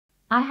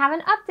I have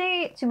an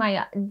update to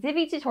my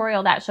Divi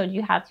tutorial that showed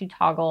you how to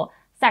toggle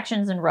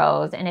sections and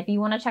rows. And if you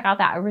want to check out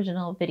that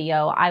original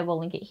video, I will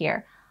link it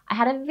here. I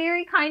had a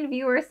very kind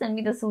viewer send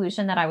me the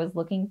solution that I was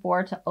looking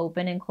for to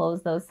open and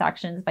close those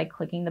sections by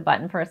clicking the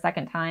button for a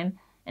second time.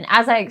 And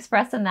as I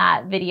expressed in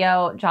that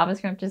video,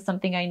 JavaScript is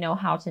something I know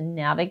how to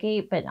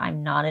navigate, but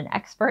I'm not an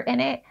expert in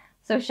it.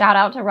 So shout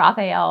out to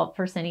Raphael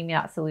for sending me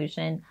that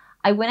solution.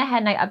 I went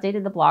ahead and I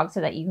updated the blog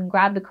so that you can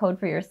grab the code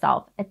for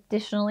yourself.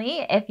 Additionally,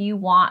 if you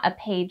want a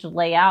page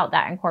layout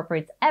that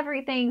incorporates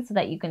everything so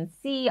that you can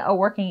see a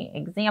working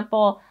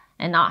example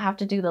and not have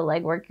to do the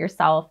legwork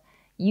yourself,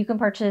 you can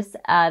purchase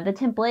the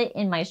template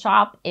in my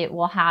shop. It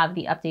will have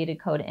the updated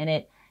code in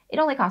it. It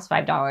only costs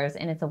 $5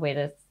 and it's a way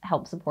to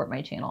help support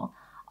my channel.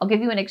 I'll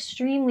give you an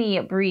extremely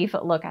brief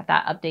look at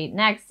that update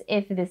next.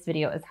 If this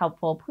video is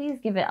helpful, please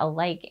give it a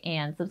like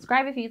and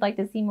subscribe if you'd like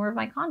to see more of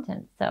my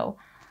content. So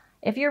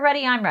if you're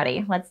ready, I'm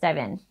ready. Let's dive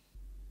in.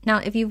 Now,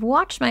 if you've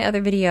watched my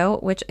other video,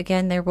 which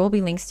again, there will be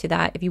links to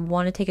that if you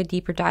want to take a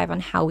deeper dive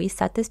on how we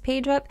set this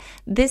page up,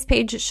 this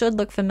page should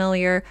look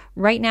familiar.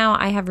 Right now,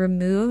 I have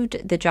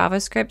removed the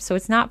JavaScript, so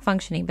it's not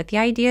functioning, but the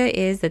idea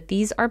is that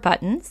these are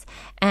buttons,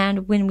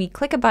 and when we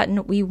click a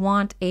button, we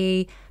want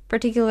a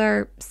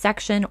particular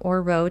section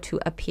or row to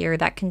appear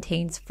that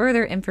contains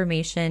further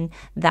information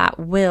that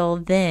will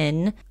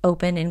then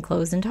open and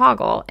close and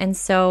toggle. And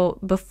so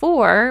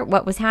before,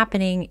 what was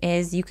happening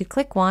is you could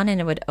click one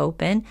and it would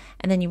open,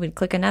 and then you would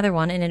click another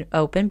one and it would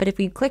open. But if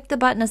you clicked the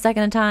button a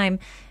second time,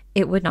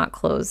 it would not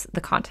close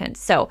the content.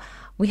 So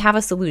we have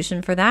a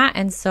solution for that.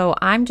 And so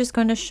I'm just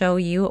going to show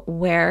you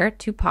where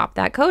to pop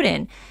that code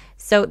in.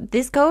 So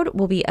this code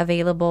will be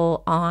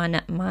available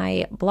on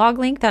my blog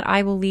link that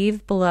I will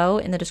leave below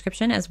in the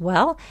description as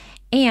well.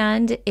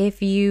 And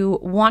if you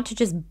want to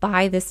just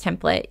buy this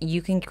template,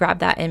 you can grab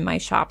that in my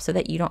shop so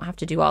that you don't have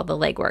to do all the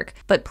legwork.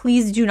 But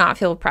please do not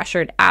feel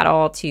pressured at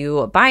all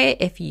to buy it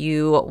if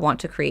you want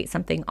to create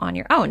something on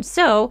your own.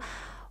 So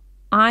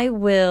I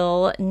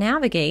will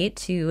navigate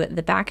to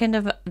the back end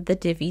of the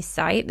Divi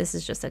site. This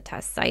is just a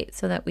test site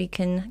so that we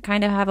can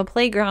kind of have a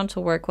playground to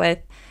work with.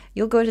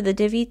 You'll go to the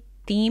Divi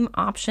theme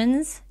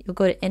options, you'll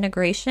go to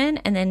integration,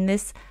 and then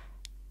this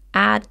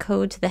add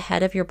code to the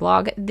head of your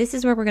blog. This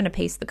is where we're going to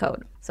paste the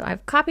code. So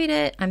I've copied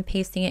it, I'm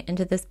pasting it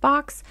into this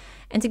box.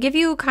 And to give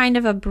you kind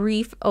of a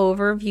brief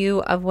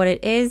overview of what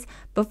it is,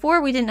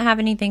 before we didn't have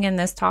anything in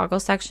this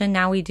toggle section,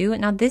 now we do.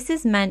 Now this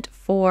is meant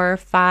for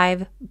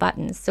 5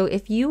 buttons. So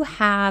if you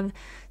have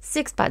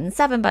 6 buttons,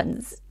 7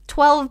 buttons,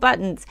 12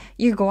 buttons,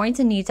 you're going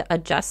to need to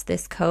adjust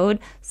this code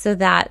so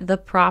that the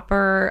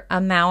proper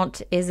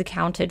amount is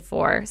accounted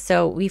for.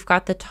 So we've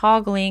got the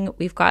toggling,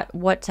 we've got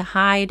what to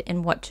hide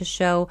and what to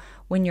show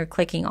when you're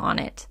clicking on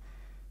it.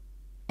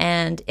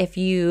 And if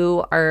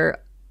you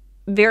are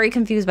very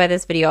confused by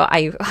this video,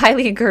 I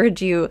highly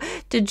encourage you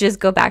to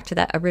just go back to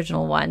that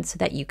original one so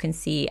that you can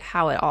see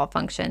how it all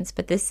functions.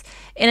 But this,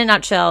 in a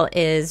nutshell,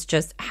 is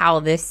just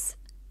how this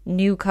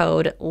new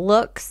code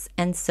looks.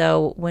 And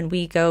so when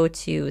we go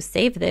to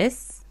save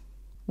this,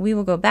 we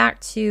will go back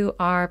to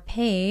our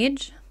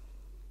page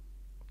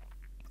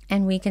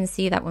and we can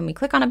see that when we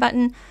click on a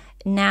button,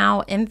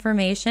 now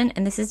information,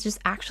 and this is just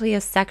actually a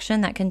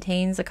section that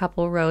contains a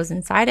couple rows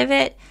inside of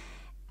it.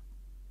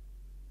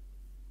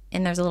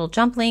 And there's a little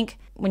jump link.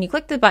 When you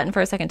click the button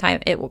for a second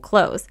time, it will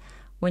close.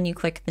 When you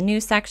click the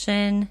new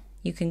section,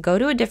 you can go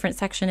to a different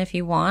section if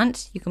you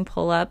want. You can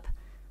pull up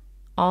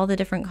all the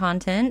different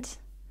content.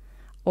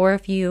 Or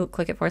if you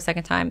click it for a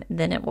second time,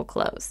 then it will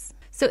close.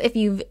 So if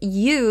you've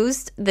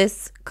used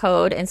this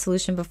code and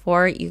solution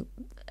before,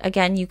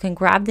 again, you can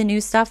grab the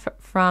new stuff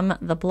from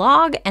the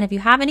blog. And if you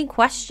have any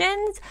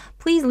questions,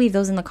 please leave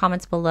those in the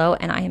comments below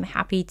and I am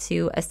happy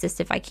to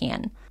assist if I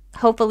can.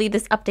 Hopefully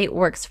this update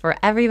works for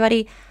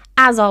everybody.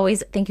 As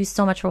always, thank you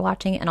so much for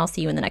watching and I'll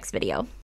see you in the next video.